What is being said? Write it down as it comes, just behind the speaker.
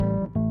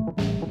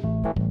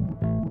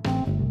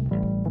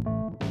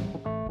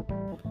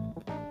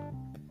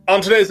On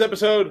today's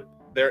episode,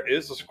 there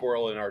is a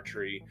squirrel in our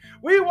tree.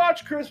 We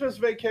watch Christmas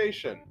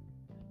Vacation.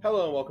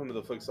 Hello and welcome to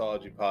the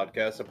Flixology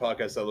Podcast, a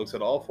podcast that looks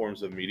at all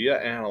forms of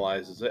media,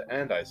 analyzes it,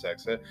 and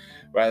dissects it,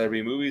 whether it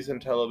be movies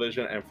and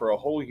television, and for a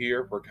whole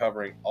year, we're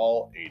covering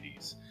all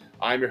 80s.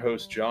 I'm your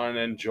host, John,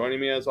 and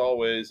joining me as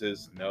always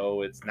is,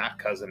 no, it's not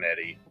Cousin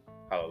Eddie.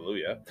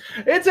 Hallelujah.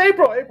 It's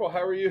April. April,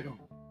 how are you?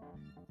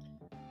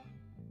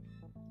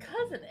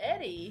 Cousin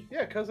Eddie?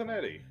 Yeah, Cousin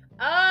Eddie.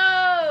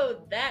 Oh,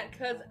 that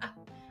cousin.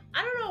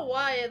 I don't know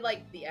why it,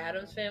 the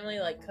Addams Family,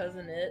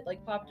 Cousin It,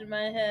 popped in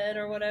my head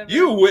or whatever.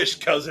 You wish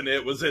Cousin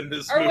It was in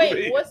this movie. Or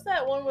wait, what's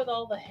that one with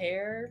all the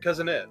hair?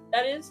 Cousin It.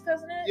 That is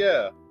Cousin It?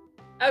 Yeah.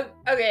 Oh,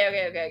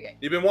 okay.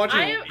 You've been watching...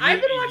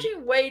 I've been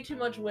watching way too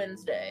much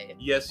Wednesday.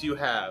 Yes, you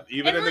have.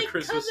 Even in the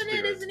Christmas Cousin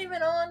spirit. It isn't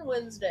even on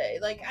Wednesday.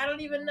 I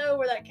don't even know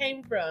where that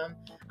came from.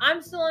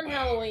 I'm still on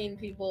Halloween,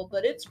 people,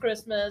 but it's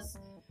Christmas.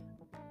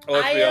 Well,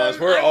 let's be honest,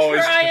 we're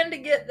always trying to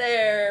get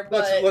there,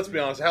 but... Let's be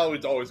honest,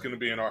 Halloween's always going to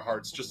be in our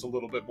hearts just a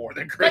little bit more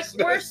than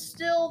Christmas. We're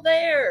still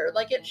there.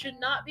 It should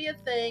not be a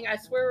thing. I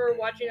swear we were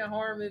watching a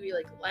horror movie,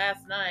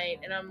 last night,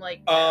 and I'm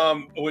like...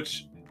 No.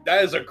 Which...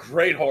 That is a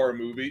great horror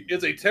movie.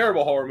 It's a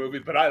terrible horror movie,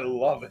 but I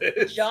love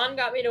it. John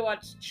got me to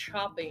watch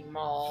Chopping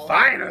Mall.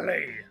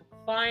 Finally!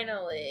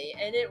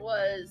 And it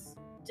was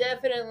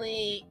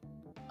definitely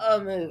a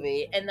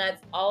movie, and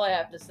that's all I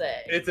have to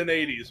say. It's an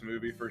 80s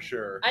movie for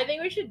sure. I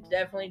think we should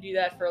definitely do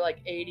that for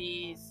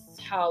 80s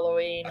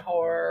Halloween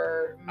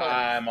horror month.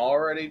 I'm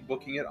already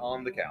booking it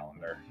on the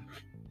calendar.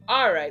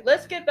 All right,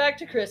 let's get back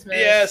to Christmas.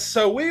 Yes,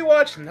 so we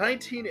watched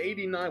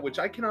 1989, which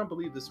I cannot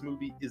believe this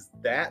movie is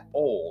that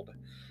old.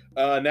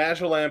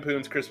 National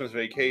Lampoon's Christmas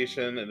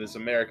Vacation, and this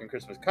American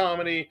Christmas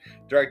comedy,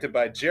 directed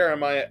by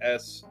Jeremiah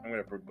S. I'm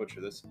going to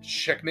butcher this.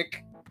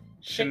 Shenick.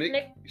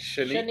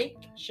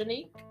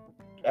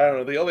 I don't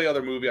know. The only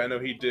other movie I know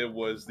he did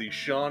was the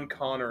Sean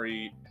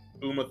Connery,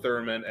 Uma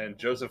Thurman, and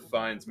Joseph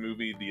Fiennes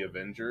movie, The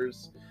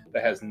Avengers,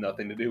 that has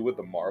nothing to do with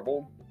the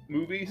Marvel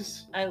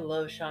movies. I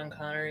love Sean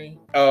Connery.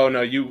 Oh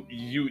no, you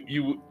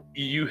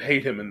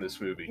hate him in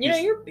this movie. You know,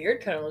 your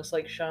beard kind of looks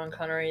like Sean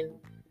Connery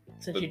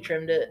since you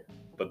trimmed it.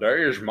 But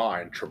there is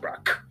mine,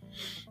 Trebek.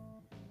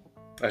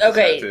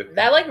 Okay,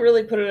 that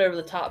really put it over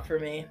the top for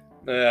me.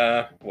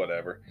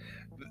 Whatever.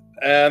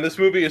 And this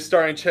movie is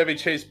starring Chevy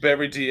Chase,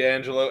 Beverly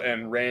D'Angelo,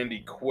 and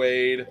Randy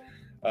Quaid.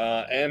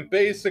 And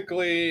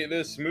basically,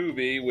 this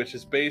movie, which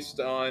is based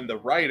on the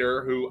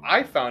writer, who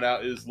I found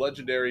out is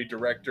legendary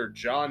director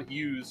John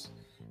Hughes'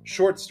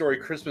 short story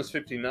Christmas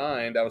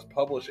 59 that was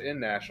published in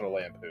National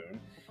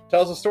Lampoon,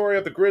 tells the story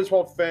of the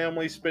Griswold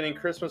family spending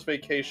Christmas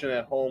vacation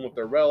at home with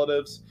their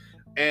relatives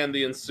and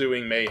the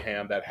ensuing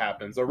mayhem that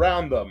happens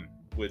around them,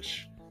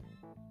 which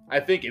I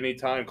think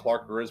anytime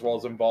Clark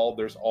Griswold's involved,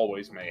 there's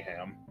always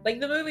mayhem.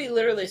 The movie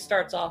literally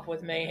starts off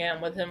with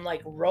mayhem, with him,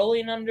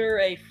 rolling under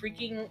a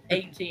freaking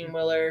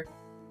 18-wheeler.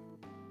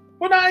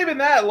 Well, not even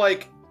that.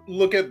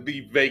 Look at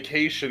the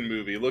Vacation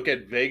movie. Look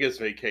at Vegas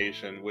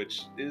Vacation,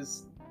 which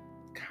is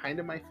kind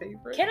of my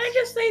favorite. Can I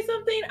just say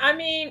something? I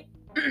mean,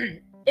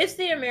 it's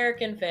the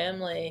American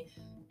family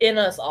in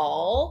us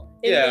all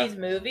in these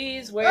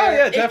movies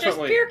where it's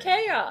just pure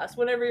chaos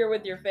whenever you're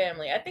with your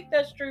family. I think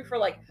that's true for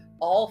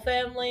all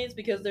families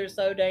because they're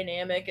so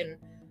dynamic and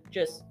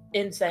just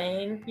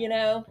insane, you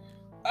know?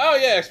 Oh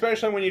yeah,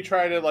 especially when you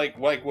try to like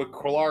what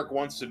Clark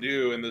wants to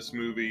do in this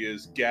movie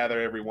is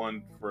gather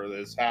everyone for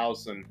this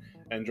house and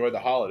enjoy the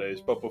holidays.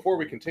 But before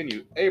we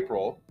continue,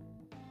 April,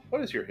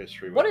 what is your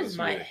history with this movie? What is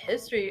my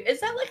history?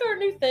 Is that our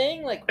new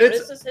thing? What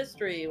is this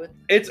history with?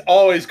 It's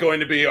always going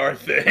to be our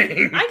thing.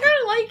 I kind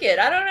of like it.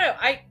 I don't know.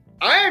 I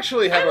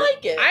actually have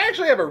I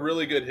actually have a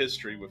really good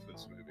history with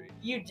this movie.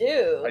 You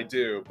do? I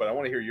do, but I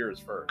want to hear yours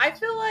first. I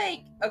feel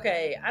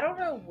okay, I don't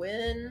know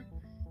when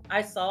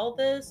I saw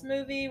this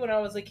movie when I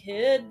was a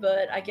kid,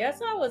 but I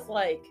guess I was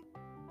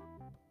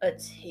a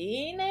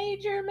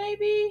teenager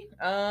maybe.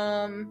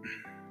 I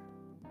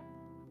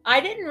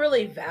didn't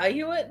really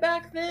value it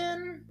back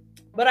then.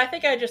 But I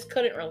think I just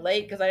couldn't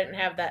relate because I didn't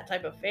have that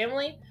type of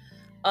family.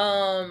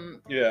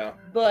 Yeah.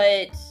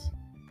 But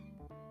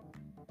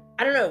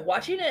I don't know.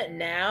 Watching it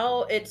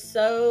now, it's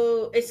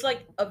a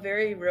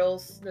very real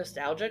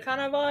nostalgia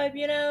kind of vibe,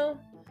 you know?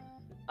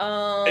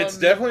 It's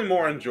definitely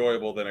more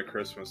enjoyable than A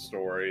Christmas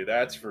Story,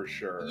 that's for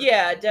sure.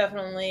 Yeah,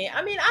 definitely.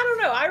 I mean, I don't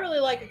know. I really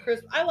like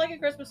I like A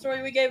Christmas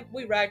Story.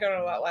 We ragged on it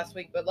a lot last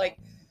week, but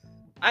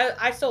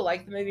I still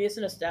like the movie. It's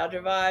a nostalgia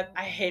vibe.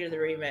 I hated the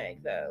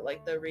remake though.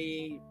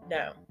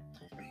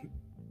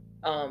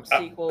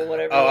 Sequel,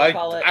 whatever you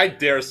call it. I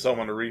dare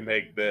someone to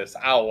remake this.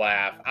 I'll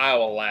laugh. I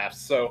will laugh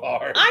so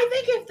hard. I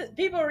think if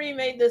people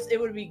remade this, it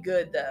would be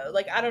good, though.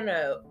 I don't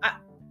know.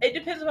 It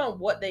depends on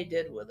what they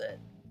did with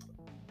it.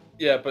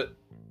 Yeah, but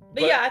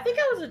yeah, I think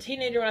I was a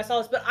teenager when I saw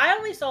this, but I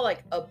only saw,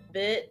 a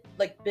bit,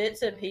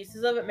 bits and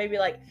pieces of it. Maybe,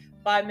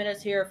 5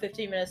 minutes here,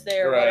 15 minutes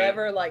there, or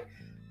whatever.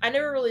 I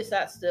never really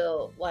sat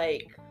still.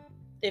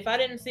 If I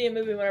didn't see a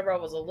movie whenever I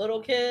was a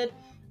little kid,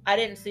 I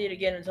didn't see it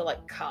again until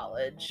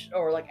college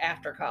or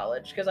after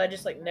college because I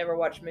just never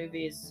watched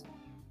movies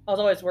I was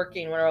always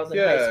working when I was in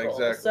Yeah, high school.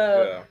 exactly.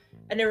 So Yeah.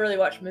 I didn't really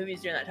watch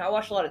movies during that time. I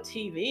watched a lot of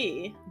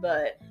TV,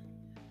 but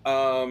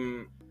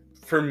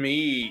For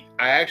me,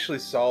 I actually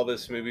saw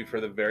this movie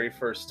for the very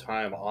first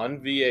time on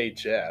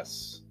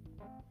VHS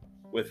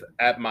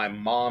at my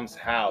mom's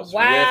house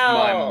with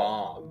my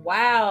mom.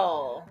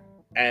 Wow.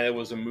 And it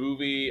was a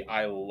movie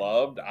I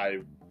loved. I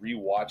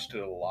rewatched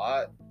it a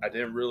lot. I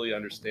didn't really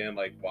understand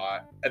like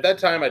why. At that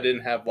time I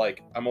didn't have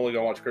like I'm only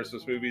gonna watch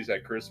Christmas movies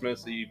at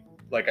Christmas Eve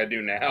like I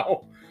do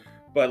now.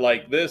 But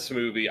like this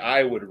movie,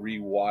 I would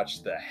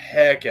rewatch the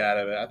heck out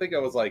of it. I think I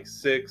was like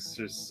 6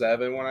 or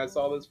 7 when I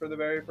saw this for the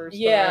very first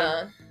time.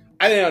 Yeah.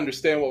 I didn't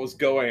understand what was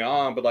going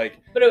on, but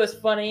like But it was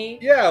funny.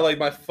 yeah, like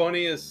my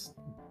funniest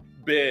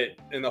bit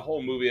in the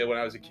whole movie when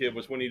I was a kid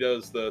was when he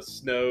does the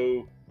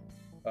snow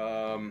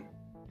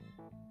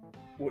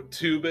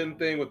tubing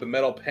thing with the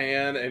metal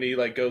pan and he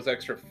like goes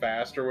extra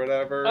fast or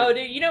whatever. Oh,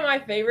 dude, you know my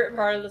favorite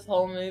part of this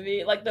whole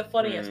movie? Like the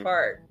funniest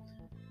part.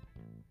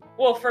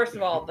 Well, first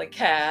of all, the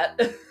cat.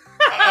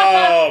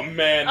 Oh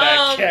man,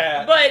 that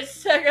cat. But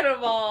second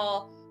of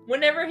all,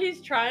 whenever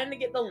he's trying to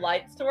get the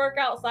lights to work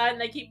outside and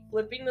they keep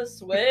flipping the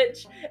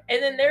switch,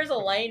 and then there's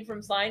Elaine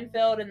from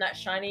Seinfeld in that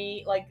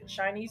shiny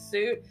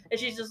suit, and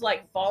she's just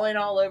like falling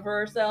all over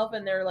herself,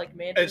 and they're like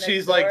mansion. And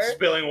she's like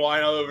spilling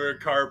wine all over her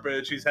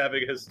carpet. She's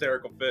having a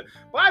hysterical fit.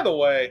 By the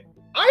way,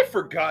 I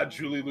forgot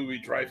Julie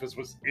Louis-Dreyfus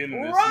was in this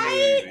movie.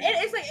 Right?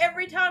 And it's like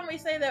every time we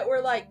say that,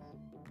 we're like,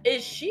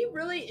 is she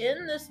really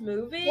in this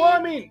movie? Well, I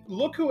mean,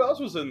 look who else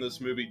was in this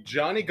movie.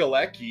 Johnny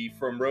Galecki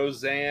from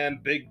Roseanne,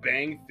 Big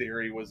Bang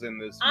Theory was in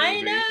this movie.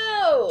 I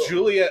know!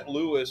 Juliette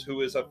Lewis,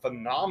 who is a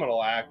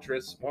phenomenal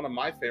actress. One of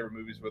my favorite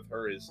movies with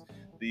her is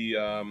the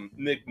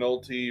Nick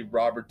Nolte,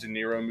 Robert De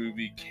Niro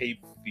movie,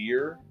 Cape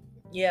Fear.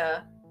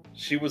 Yeah.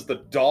 She was the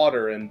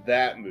daughter in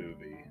that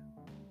movie.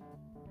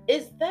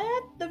 Is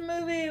that the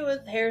movie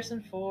with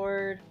Harrison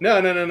Ford?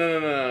 No.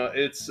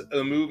 It's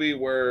a movie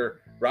where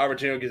Robert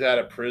De Niro gets out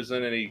of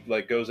prison and he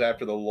like goes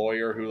after the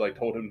lawyer who like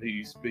told him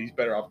he's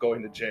better off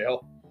going to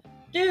jail.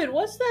 Dude,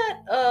 what's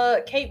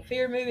that Cape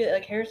Fear movie that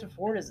like Harrison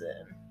Ford is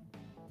in?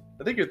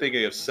 I think you're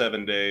thinking of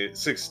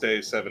 6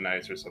 Days, 7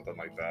 Nights or something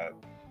like that.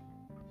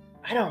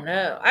 I don't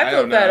know. I have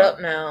to look that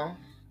up now.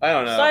 I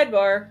don't know.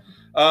 Sidebar.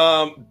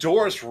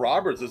 Doris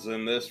Roberts is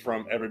in this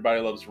from Everybody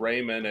Loves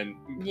Raymond and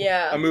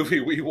yeah, a movie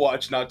we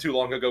watched not too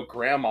long ago,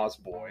 Grandma's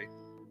Boy.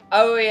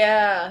 Oh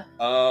yeah.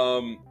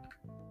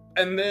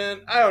 And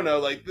then I don't know,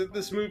 like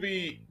this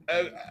movie.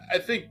 I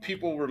think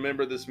people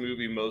remember this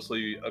movie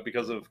mostly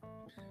because of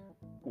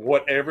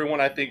what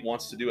everyone I think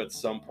wants to do at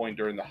some point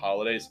during the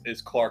holidays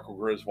is Clark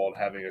Griswold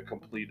having a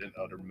complete and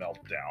utter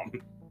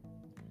meltdown.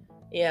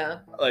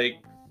 Yeah. Like,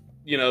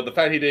 you know, the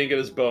fact he didn't get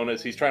his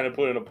bonus, he's trying to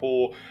put in a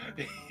pool.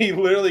 He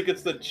literally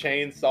gets the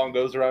chainsaw and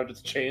goes around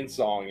just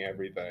chainsawing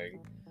everything.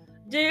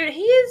 Dude,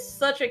 he is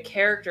such a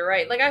character,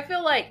 right? Like, I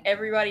feel like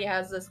everybody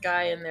has this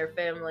guy in their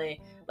family,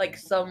 like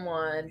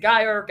someone,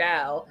 guy or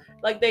gal,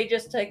 like they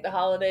just take the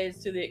holidays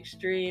to the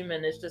extreme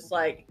and it's just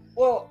like,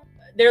 well,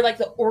 they're like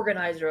the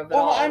organizer of it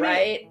all, I mean,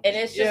 right? And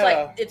it's just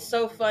like, it's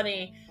so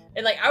funny.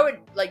 And like, I would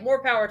like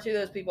more power to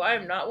those people. I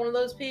am not one of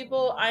those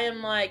people. I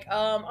am like,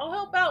 I'll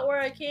help out where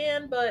I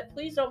can, but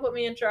please don't put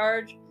me in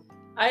charge.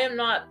 I am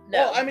not.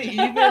 No. Well, I mean,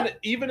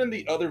 even in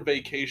the other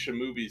vacation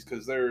movies,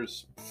 because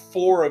there's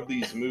 4 of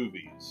these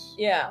movies.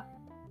 Yeah.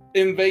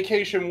 In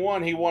Vacation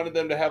 1, he wanted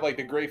them to have like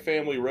the great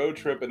family road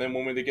trip, and then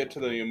when they get to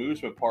the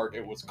amusement park,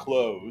 it was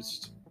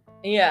closed.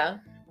 Yeah.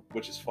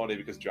 Which is funny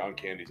because John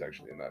Candy's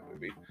actually in that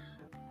movie.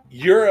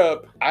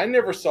 Europe, I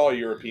never saw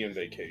European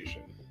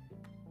Vacation.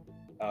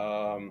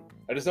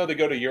 I just know they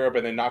go to Europe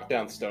and they knock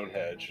down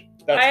Stonehenge.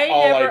 That's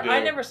all I do. I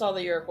never saw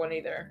the Europe one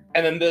either.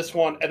 And then this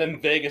one, and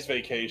then Vegas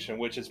Vacation,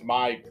 which is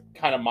my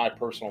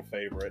personal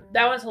favorite.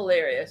 That one's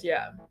hilarious,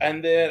 yeah.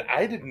 And then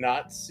I did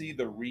not see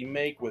the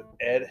remake with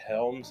Ed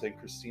Helms and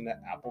Christina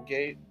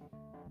Applegate.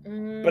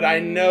 But I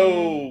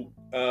know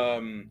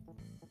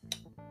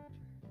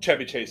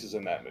Chevy Chase is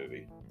in that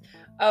movie.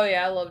 Oh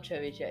yeah, I love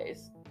Chevy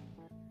Chase.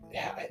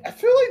 Yeah, I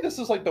feel like this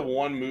is like the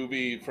one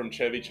movie from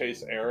Chevy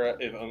Chase era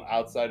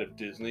outside of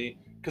Disney.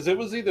 Because it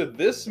was either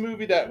this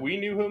movie that we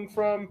knew him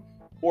from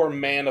or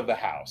Man of the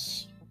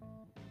House.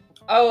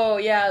 Oh,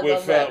 yeah, I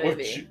love that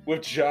movie.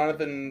 With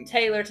Jonathan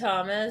Taylor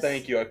Thomas.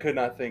 Thank you. I could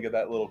not think of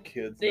that little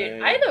kid's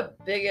name. I had the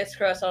biggest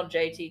crush on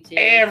JTT.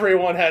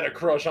 Everyone had a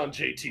crush on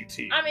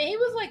JTT. I mean, he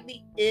was like the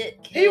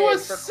it kid. He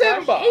was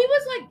Simba. He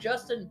was like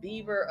Justin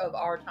Bieber of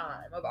our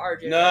time, of our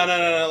generation.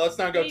 No. Let's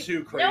not go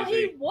too crazy. No,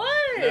 he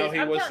was. No, he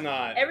was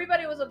not.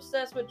 Everybody was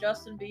obsessed with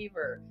Justin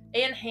Bieber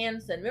and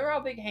Hanson. Remember how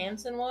big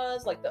Hanson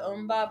was? Like the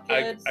Bob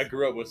kids? I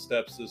grew up with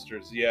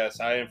stepsisters. Yes,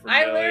 I am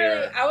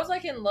familiar. I was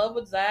like in love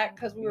with Zach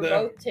because we were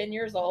both 10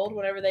 years old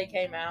whenever they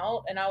came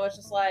out. And I was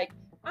just like,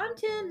 I'm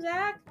 10,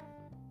 Zach.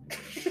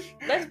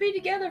 Let's be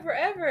together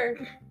forever.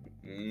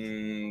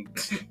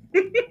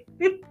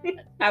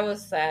 I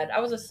was sad. I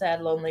was a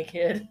sad, lonely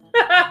kid.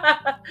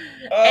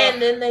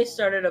 And then they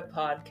started a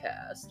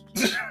podcast.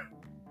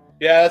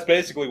 Yeah, that's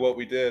basically what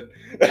we did.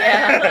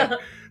 Yeah.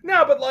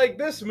 No, but like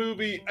this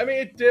movie, I mean,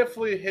 it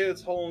definitely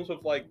hits homes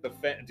with like the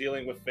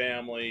dealing with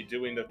family,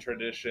 doing the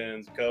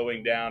traditions,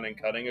 going down and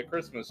cutting a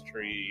Christmas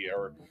tree,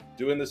 or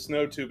doing the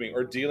snow tubing,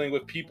 or dealing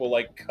with people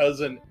like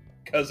cousin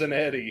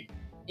Eddie.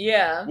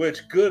 Yeah.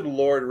 Which, good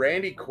lord,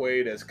 Randy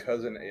Quaid as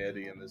cousin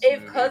Eddie in this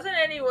If movie. Cousin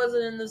Eddie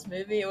wasn't in this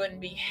movie, it wouldn't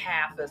be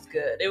half as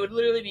good. It would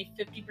literally be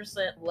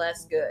 50%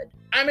 less good.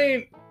 I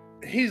mean,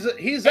 he's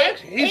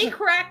he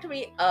cracked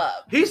me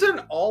up. He's in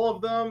all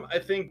of them, I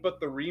think, but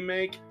the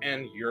remake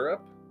and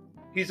Europe.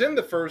 He's in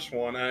the first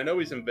one, and I know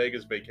he's in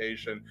Vegas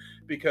Vacation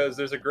because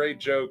there's a great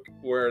joke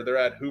where they're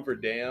at Hoover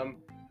Dam,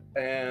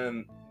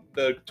 and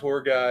the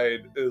tour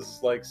guide is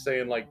like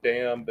saying like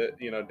damn that,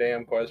 you know,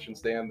 damn questions,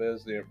 damn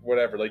this, you know,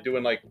 whatever, like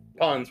doing like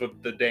puns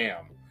with the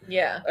dam.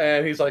 Yeah.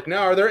 And he's like,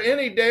 now are there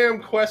any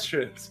damn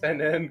questions? And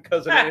then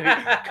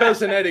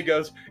cousin Eddie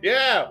goes,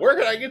 yeah, where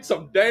can I get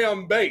some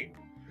damn bait?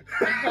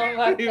 Oh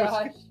my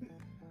gosh.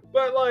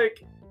 But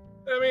like,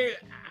 I mean,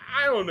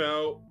 I don't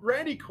know.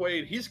 Randy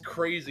Quaid, he's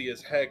crazy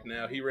as heck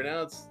now. He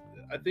renounced,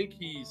 I think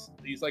he's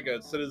like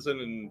a citizen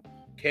in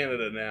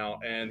Canada now,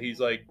 and he's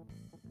like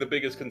the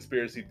biggest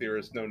conspiracy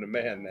theorist known to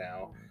man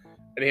now.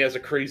 And he has a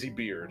crazy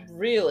beard.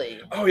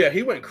 Really? Oh yeah,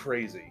 he went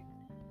crazy.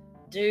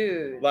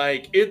 Dude.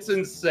 Like, it's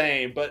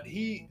insane. But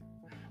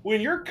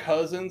when you're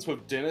cousins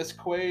with Dennis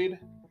Quaid,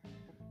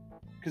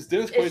 because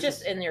Dennis Quaid, it's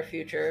just in your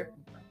future.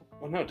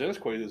 Well, no, Dennis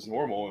Quaid is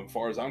normal as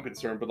far as I'm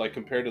concerned, but like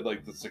compared to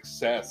like the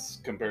success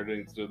compared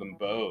to them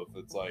both,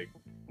 it's like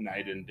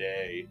night and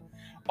day.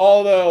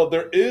 Although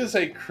there is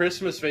a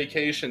Christmas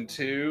Vacation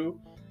too,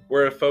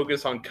 where it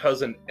focuses on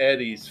cousin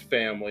Eddie's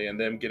family and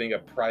them getting a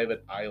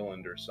private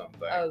island or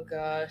something. Oh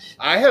gosh.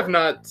 I have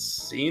not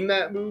seen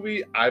that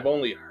movie. I've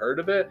only heard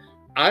of it.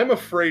 I'm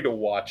afraid to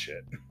watch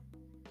it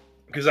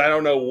because I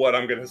don't know what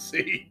I'm gonna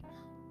see.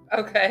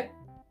 Okay.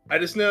 I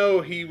just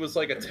know he was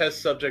like a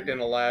test subject in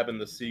a lab in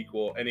the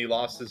sequel, and he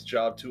lost his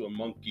job to a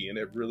monkey, and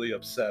it really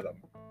upset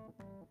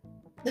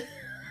him.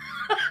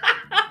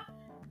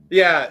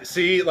 Yeah,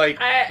 see, like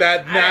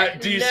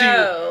do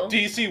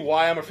you see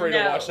why I'm afraid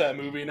to watch that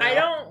movie now? I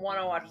don't want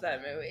to watch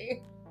that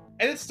movie.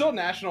 And it's still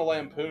National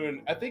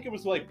Lampoon. I think it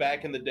was like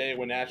back in the day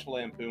when National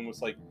Lampoon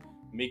was like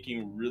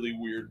making really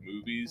weird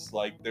movies.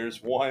 Like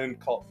there's one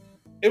called,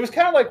 it was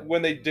kind of like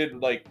when they did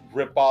like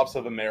rip-offs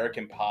of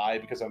American Pie,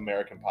 because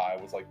American Pie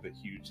was like the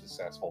huge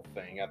successful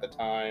thing at the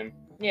time.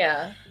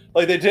 Yeah.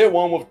 Like they did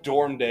one with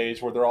Dorm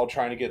Days where they're all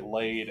trying to get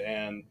laid,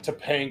 and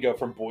Topanga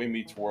from Boy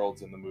Meets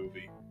World's in the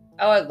movie.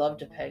 Oh, I love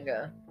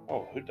Topanga.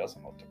 Oh, who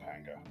doesn't love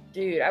Topanga?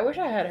 Dude, I wish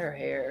I had her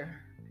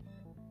hair.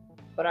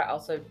 But I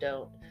also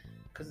don't.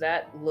 Because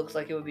that looks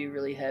like it would be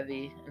really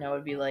heavy, and I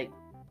would be like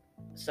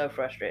so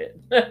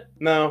frustrated.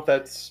 No,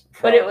 that's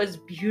but it was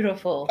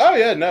beautiful. Oh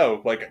yeah,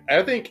 no, like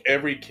I think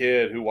every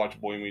kid who watched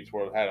Boy Meets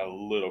World had a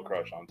little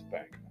crush on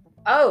Topanga.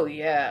 Oh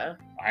yeah,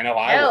 I know.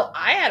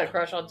 I had a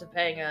crush on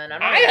Topanga, and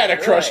I had a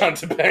crush on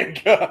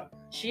Topanga.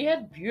 She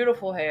had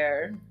beautiful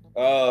hair.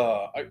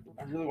 I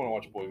really want to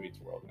watch Boy Meets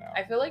World now.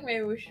 I feel like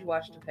maybe we should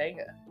watch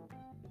Topanga.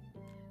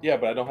 Yeah,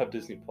 but I don't have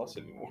Disney Plus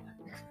anymore.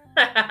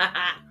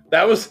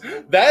 That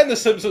and The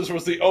Simpsons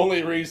was the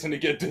only reason to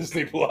get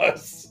Disney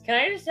Plus. Can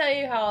I just tell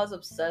you how I was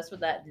obsessed with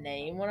that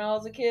name when I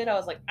was a kid? I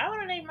was like, I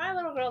want to name my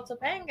little girl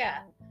Topanga,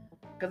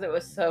 because it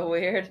was so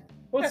weird.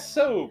 Well, it's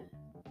so,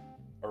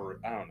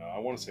 I don't know. I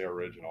want to say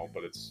original,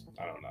 but it's,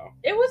 I don't know.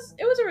 It was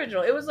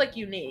original. It was like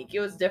unique. It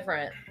was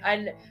different.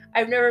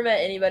 I've never met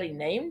anybody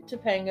named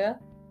Topanga.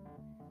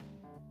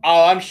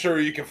 Oh, I'm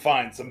sure you can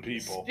find some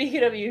people.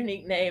 Speaking of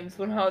unique names,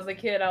 when I was a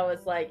kid, I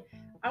was like,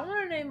 I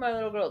want to name my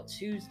little girl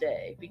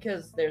Tuesday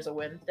because there's a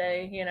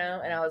Wednesday, you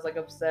know? And I was like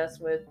obsessed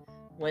with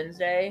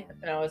Wednesday.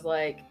 And I was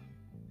like,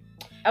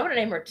 I want to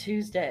name her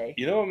Tuesday.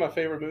 You know what my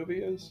favorite movie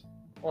is?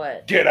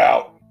 What? Get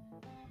Out.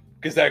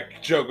 Because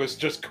that joke was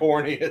just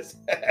corny as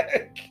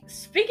heck.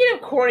 Speaking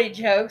of corny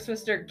jokes,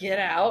 Mr. Get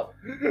Out.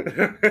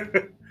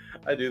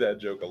 I do that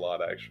joke a lot,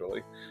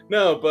 actually.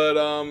 No,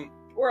 but,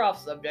 we're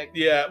off subject.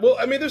 Yeah, well,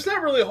 I mean, there's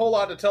not really a whole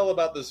lot to tell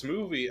about this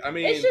movie. I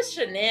mean, it's just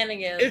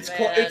shenanigans.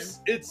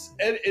 It's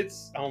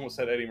I almost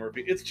said Eddie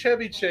Murphy. It's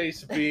Chevy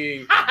Chase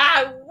being.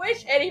 I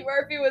wish Eddie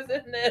Murphy was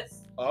in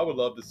this. I would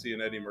love to see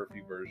an Eddie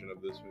Murphy version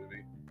of this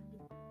movie.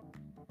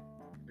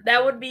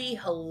 That would be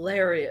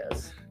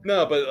hilarious.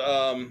 No,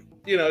 but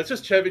you know, it's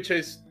just Chevy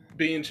Chase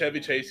being Chevy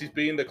Chase. He's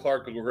being the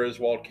Clark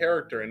Griswold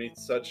character, and he's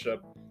such a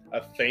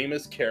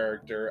famous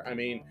character. I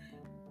mean,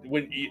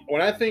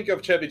 when I think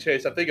of Chevy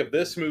Chase, I think of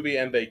this movie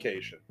and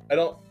Vacation. I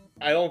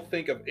don't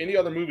think of any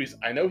other movies.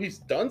 I know he's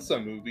done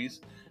some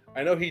movies.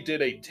 I know he did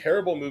a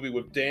terrible movie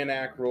with Dan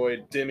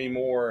Aykroyd, Demi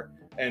Moore,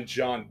 and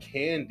John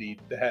Candy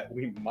that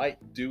we might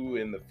do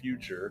in the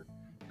future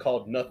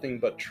called Nothing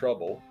But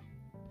Trouble.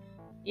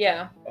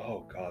 Yeah.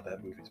 Oh god,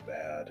 that movie's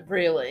bad.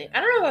 Really?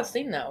 I don't know if I've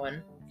seen that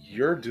one.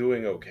 You're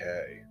doing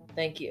okay.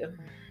 Thank you.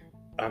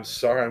 I'm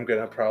sorry, I'm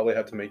gonna probably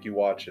have to make you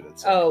watch it at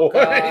some point.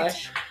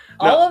 Gosh.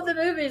 No. All of the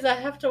movies I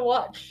have to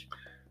watch.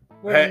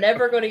 We're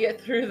never going to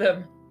get through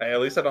them. Hey, at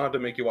least I don't have to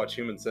make you watch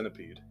Human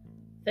Centipede.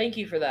 Thank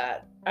you for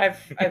that. I've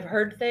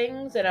heard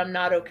things and I'm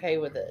not okay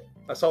with it.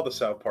 I saw the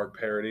South Park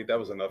parody. That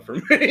was enough for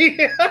me.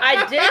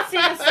 I did see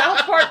the South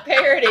Park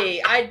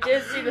parody.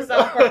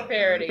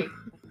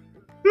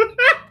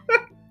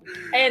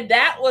 And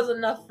that was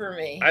enough for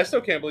me. I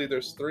still can't believe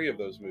there's 3 of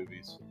those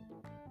movies.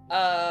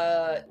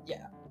 Yeah.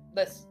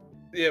 Let's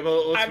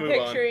move I'm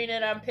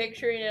on. I'm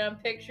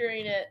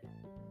picturing it.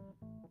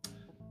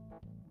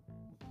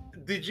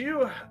 Did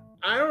you?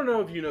 I don't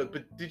know if you know,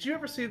 but did you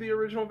ever see the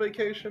original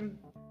Vacation?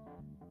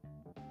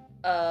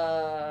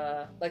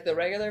 Like the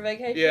regular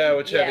Vacation? Yeah,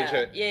 with Chevy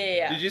Chase.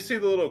 Yeah. Did you see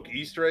the little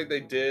Easter egg they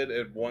did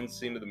at one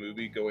scene of the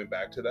movie going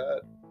back to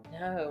that?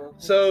 No.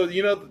 So, do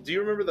you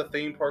remember the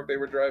theme park they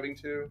were driving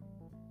to?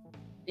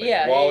 Like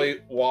yeah. Wally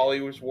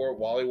World,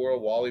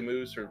 Wally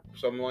Moose, or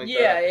something like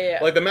that. Yeah.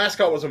 Like the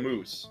mascot was a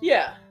moose.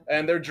 Yeah.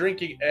 And they're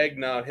drinking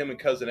eggnog, him and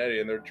Cousin Eddie,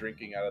 and they're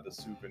drinking out of the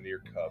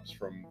souvenir cups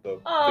from the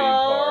theme Oh,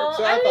 park.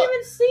 So I didn't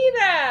even see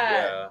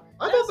that. Yeah.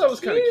 I thought that was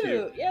kind of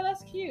cute. Yeah,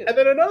 that's cute. And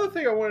then another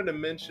thing I wanted to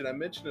mention, I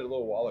mentioned it a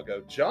little while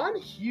ago, John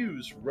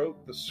Hughes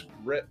wrote the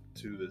script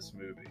to this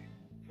movie.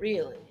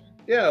 Really?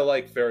 Yeah,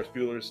 like Ferris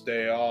Bueller's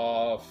Day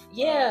Off.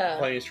 Yeah.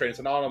 Planes, Trains,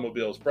 and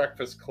Automobiles,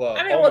 Breakfast Club.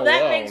 I mean, Home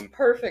that Alone. makes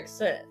perfect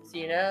sense,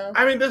 you know?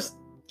 I mean, this...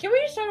 Can we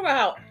just talk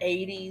about how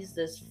 80s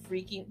this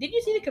freaking... Did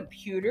you see the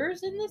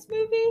computers in this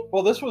movie?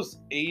 Well, this was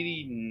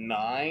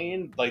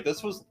 89. Like,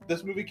 this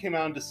movie came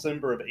out in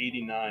December of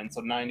 89, so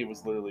 90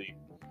 was literally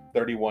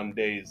 31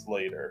 days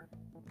later.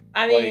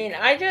 I mean,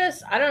 I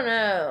don't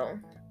know.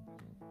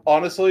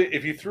 Honestly,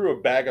 if you threw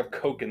a bag of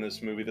Coke in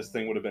this movie, this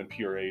thing would have been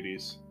pure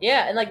 80s.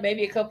 Yeah, and like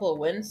maybe a couple of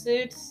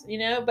windsuits, you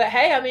know? But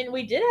hey, I mean,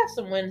 we did have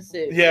some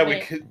windsuits. Yeah,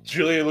 we could.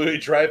 Julia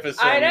Louis-Dreyfus.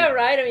 I know,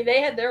 right? I mean,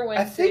 they had their windsuits.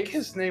 I think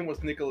his name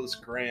was Nicholas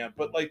Grant,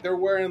 but like they're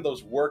wearing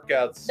those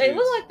workout suits. They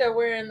look like they're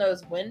wearing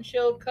those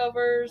windshield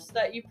covers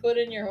that you put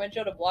in your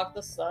windshield to block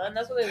the sun.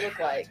 That's what they look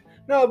like.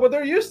 No, but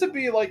there used to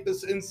be like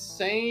this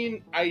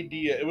insane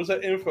idea. It was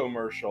an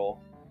infomercial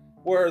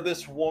where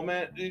this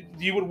woman,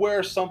 you would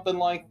wear something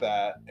like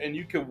that, and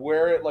you could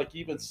wear it like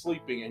even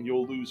sleeping, and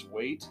you'll lose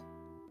weight.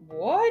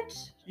 What?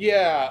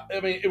 Yeah, I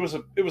mean, it was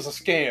a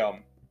scam.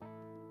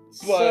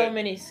 So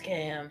many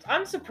scams.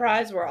 I'm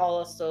surprised we're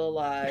all still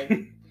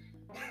alive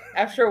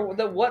after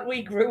what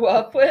we grew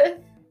up with.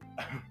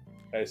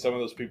 Hey, some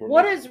of those people.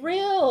 What is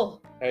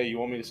real? Hey, you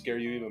want me to scare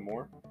you even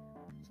more?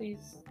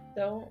 Please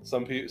don't.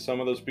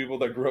 Some of those people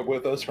that grew up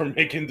with us are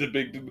making the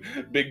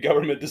big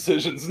government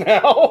decisions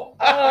now.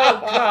 Oh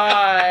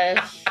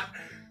gosh.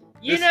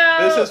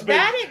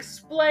 That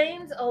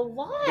explains a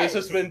lot. This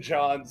has been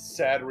John's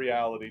sad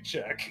reality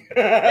check.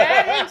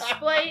 That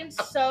explains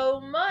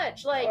so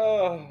much. Like,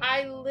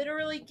 I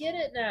literally get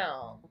it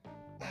now.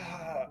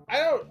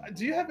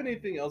 Do you have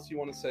anything else you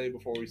want to say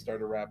before we start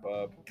to wrap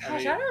up?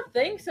 Gosh, I don't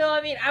think so.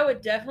 I mean, I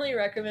would definitely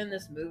recommend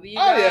this movie, you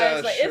guys.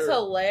 Yeah, like, sure. It's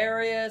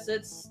hilarious.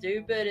 It's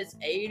stupid. It's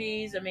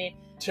 80s. I mean,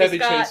 Chevy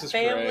it's got Chase is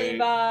family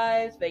great.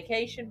 vibes,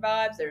 vacation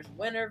vibes. There's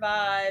winter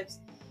vibes.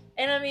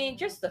 And I mean,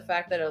 just the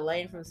fact that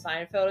Elaine from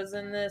Seinfeld is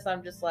in this,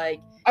 I'm just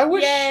like, I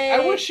wish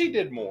she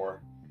did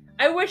more.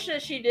 I wish that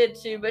she did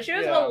too, but she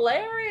was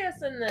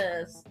hilarious in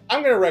this.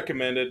 I'm going to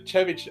recommend it.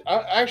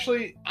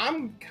 Actually,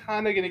 I'm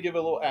kind of going to give it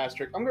a little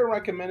asterisk. I'm going to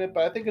recommend it,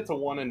 but I think it's a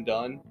one and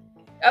done.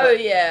 Oh,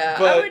 yeah.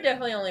 I would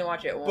definitely only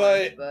watch it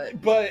once.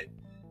 But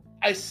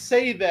I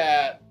say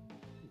that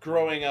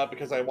growing up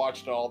because I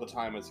watched it all the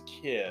time as a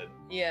kid.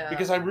 Yeah.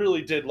 Because I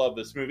really did love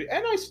this movie,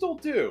 and I still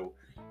do.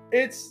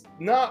 It's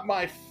not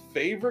my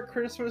favorite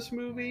Christmas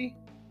movie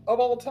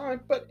of all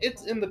time, but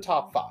it's in the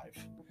top 5.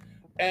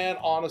 And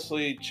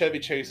honestly, Chevy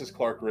Chase as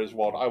Clark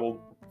Griswold, I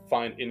will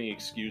find any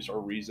excuse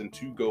or reason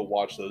to go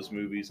watch those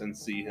movies and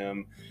see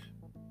him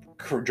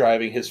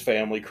driving his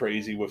family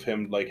crazy with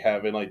him, like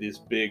having like this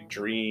big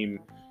dream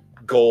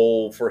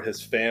goal for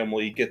his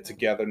family,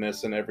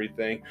 get-togetherness and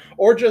everything.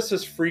 Or just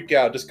his freak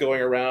out, just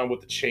going around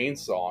with the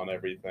chainsaw and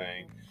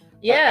everything.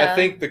 Yeah. I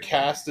think the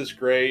cast is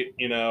great.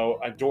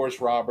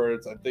 Doris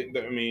Roberts,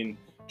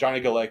 Johnny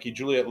Galecki,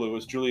 Juliette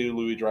Lewis, Julia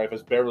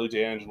Louis-Dreyfus, Beverly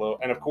D'Angelo,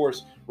 and of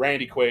course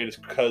Randy Quaid is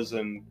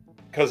cousin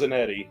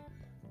Eddie.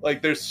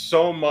 Like, there's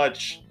so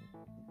much,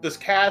 this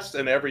cast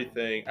and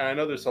everything. And I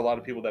know there's a lot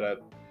of people that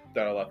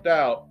are left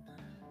out,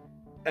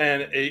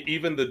 and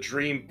even the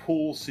dream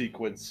pool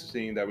sequence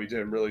scene that we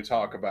didn't really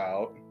talk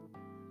about.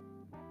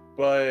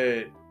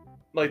 But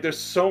like, there's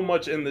so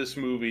much in this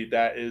movie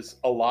that is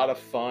a lot of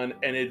fun,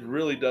 and it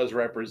really does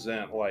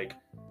represent like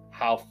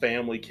how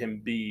family can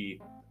be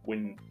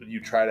when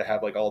you try to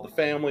have like all the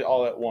family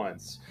all at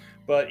once.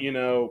 But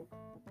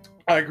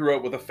I grew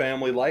up with a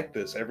family like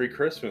this. Every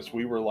Christmas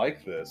we were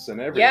like this and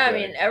everything. Yeah, I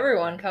mean,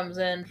 everyone comes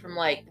in from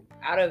like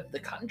out of the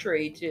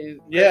country to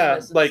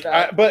Christmas and like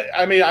stuff.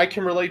 I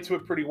can relate to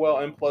it pretty well,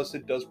 and plus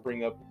it does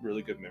bring up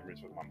really good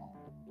memories with my mom.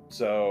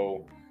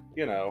 So,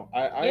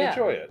 I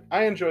enjoy it.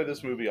 I enjoy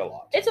this movie a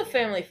lot. It's a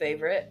family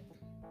favorite.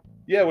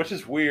 Yeah, which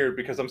is weird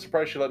because I'm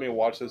surprised she let me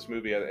watch this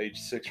movie at age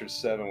 6 or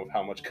 7 with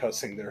how much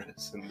cussing there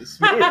is in this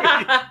movie.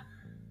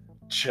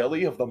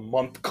 Jelly of the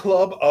Month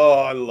Club. Oh,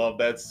 I love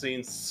that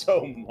scene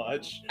so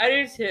much. I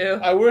do too.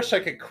 I wish I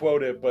could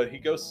quote it, but he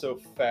goes so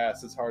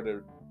fast. It's hard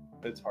to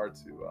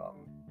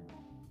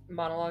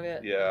monologue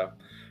it. Yeah.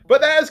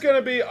 But that is going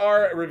to be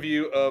our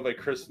review of a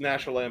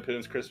National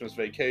Lampoon's Christmas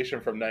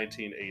Vacation from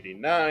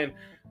 1989.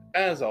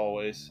 As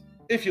always,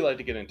 if you'd like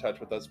to get in touch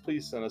with us,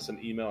 please send us an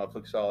email at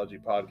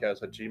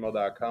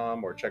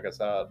flixologypodcast@gmail.com or check us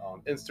out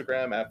on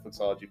Instagram at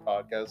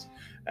flixologypodcast.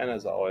 And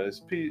as always,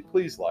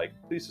 please like,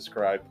 please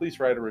subscribe, please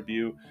write a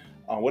review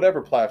on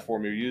whatever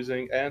platform you're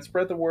using, and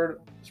spread the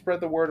word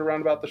around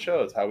about the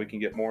show. It's how we can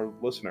get more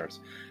listeners.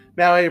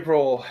 Now,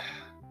 April,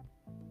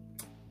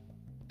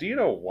 do you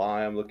know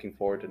why I'm looking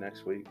forward to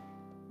next week?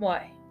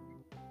 Why?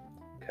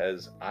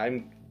 Because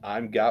I'm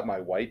got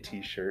my white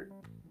t-shirt.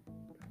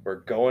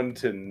 We're going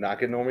to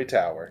Nakanomi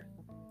Tower.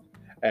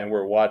 And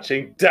we're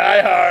watching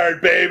Die Hard,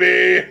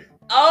 baby!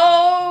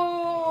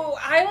 Oh,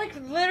 I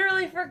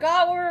literally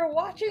forgot we were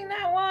watching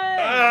that one.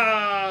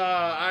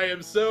 I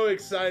am so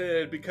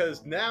excited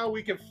because now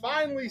we can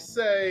finally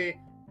say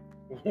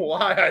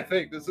why I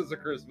think this is a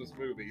Christmas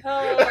movie.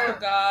 Oh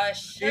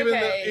gosh.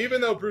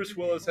 Even though Bruce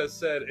Willis has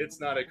said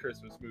it's not a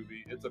Christmas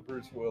movie, it's a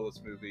Bruce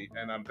Willis movie,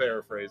 and I'm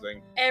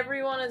paraphrasing.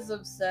 Everyone is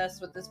obsessed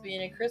with this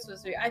being a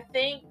Christmas movie. I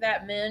think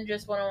that men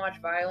just want to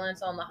watch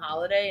violence on the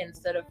holiday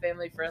instead of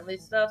family-friendly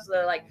stuff, so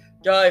they're like,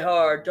 Die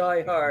Hard,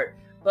 Die Hard.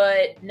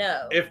 But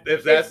no, if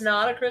that's it's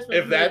not a Christmas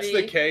movie. If that's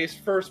the case,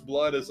 First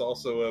Blood is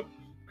also a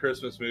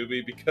Christmas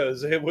movie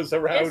because it was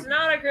around. It's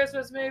not a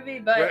Christmas movie,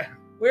 but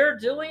we're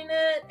doing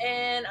it,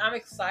 and I'm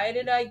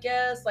excited. I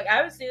guess I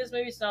haven't seen this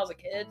movie since I was a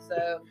kid,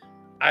 so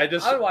I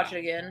would watch it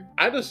again.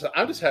 I'm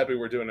just happy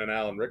we're doing an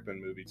Alan Rickman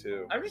movie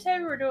too. I'm just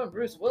happy we're doing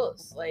Bruce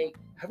Willis.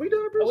 Have we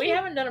done a Bruce? We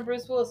haven't done a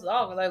Bruce Willis at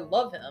all because I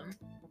love him.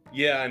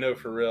 Yeah, I know,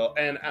 for real.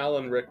 And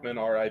Alan Rickman,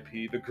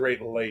 R.I.P., the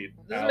great late.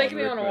 This is making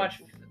me want to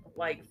watch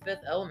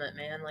Fifth Element,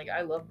 man.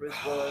 I love Bruce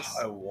Willis.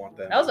 I want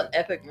that. That was an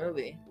epic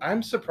movie.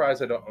 I'm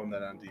surprised I don't own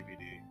that on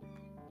DVD.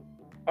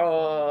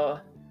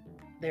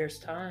 There's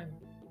time.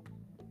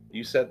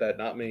 You said that,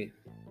 not me.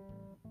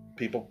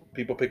 People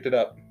picked it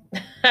up.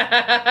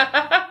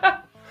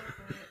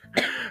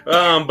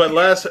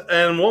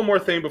 And one more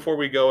thing before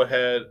we go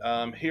ahead.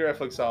 Here at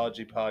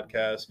Flixology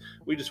Podcast,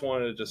 we just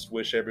wanted to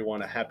wish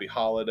everyone a happy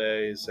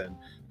holidays and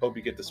hope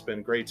you get to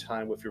spend great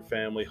time with your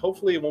family.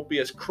 Hopefully it won't be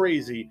as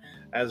crazy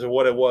as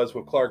what it was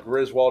with Clark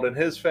Griswold and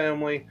his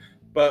family,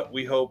 but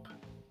we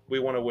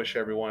want to wish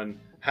everyone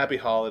happy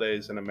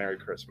holidays and a Merry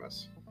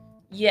Christmas.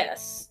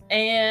 Yes,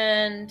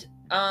 and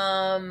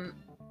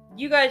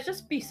you guys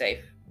just be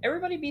safe.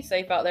 Everybody be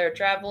safe out there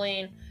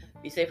traveling.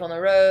 Be safe on the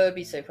road.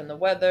 Be safe from the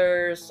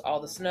weathers, all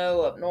the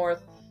snow up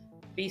north.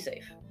 Be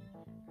safe.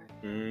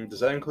 Does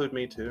that include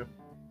me too?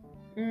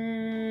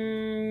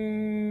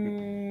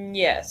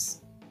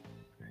 Yes.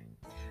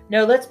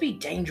 No, let's be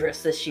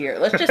dangerous this year.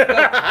 Let's just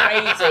go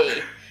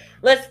crazy.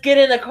 Let's get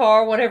in the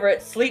car whenever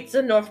it sleets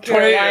in North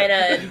Carolina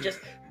and just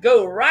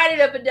go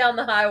riding up and down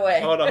the highway.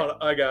 Hold on.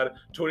 I got it.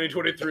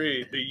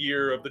 2023, the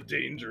year of the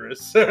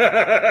dangerous.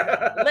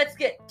 Let's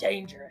get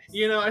dangerous.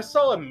 I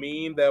saw a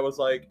meme that was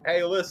like,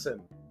 hey,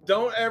 listen,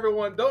 don't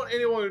anyone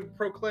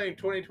proclaim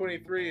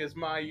 2023 as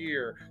my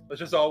year. Let's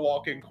just all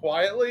walk in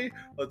quietly.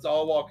 Let's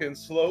all walk in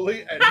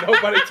slowly and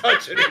nobody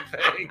touch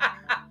anything.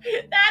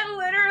 That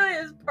literally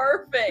is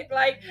perfect.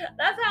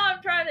 That's how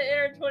I'm trying to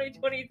enter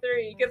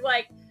 2023. Because,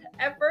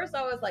 at first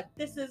I was like,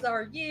 this is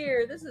our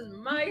year. This is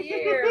my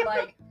year.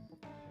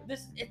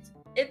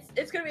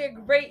 It's gonna be a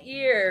great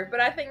year, but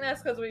I think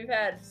that's because we've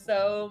had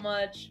so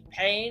much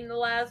pain the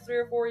last 3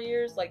 or 4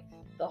 years,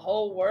 the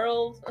whole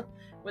world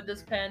with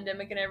this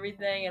pandemic and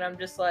everything, and I'm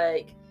just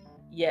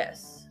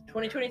yes,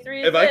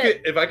 2023 is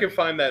if I could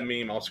find that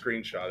meme, I'll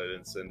screenshot it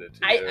and send it to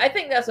you. I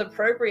think that's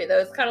appropriate though.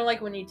 It's kind of like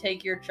when you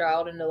take your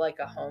child into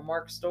a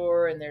Hallmark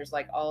store and there's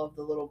all of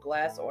the little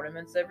glass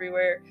ornaments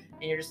everywhere,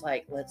 and you're just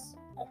let's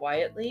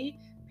quietly,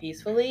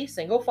 peacefully,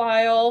 single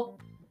file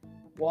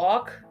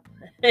walk.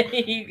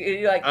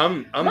 You're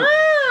I'm Mom!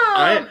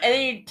 And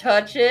then you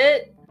touch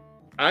it.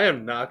 I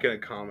am not going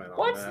to comment on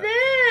What's that.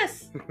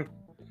 this?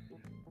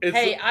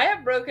 Hey, I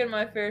have broken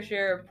my fair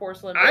share of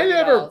porcelain I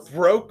never dolls.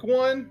 broke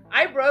one.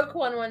 I broke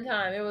one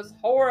time. It was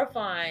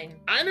horrifying.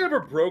 I never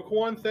broke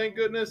one, thank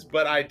goodness,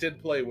 but I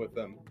did play with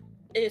them.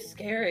 It's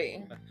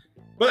scary.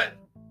 But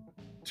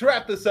to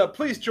wrap this up,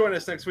 please join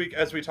us next week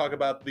as we talk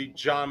about the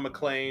John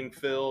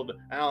McClane-filled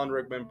Alan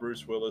Rickman,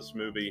 Bruce Willis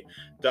movie,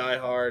 Die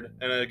Hard.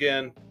 And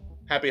again,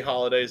 happy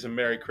holidays and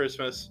Merry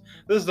Christmas.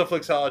 This is the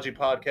Flixology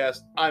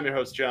Podcast. I'm your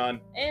host, John.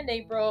 And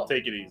April.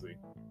 Take it easy.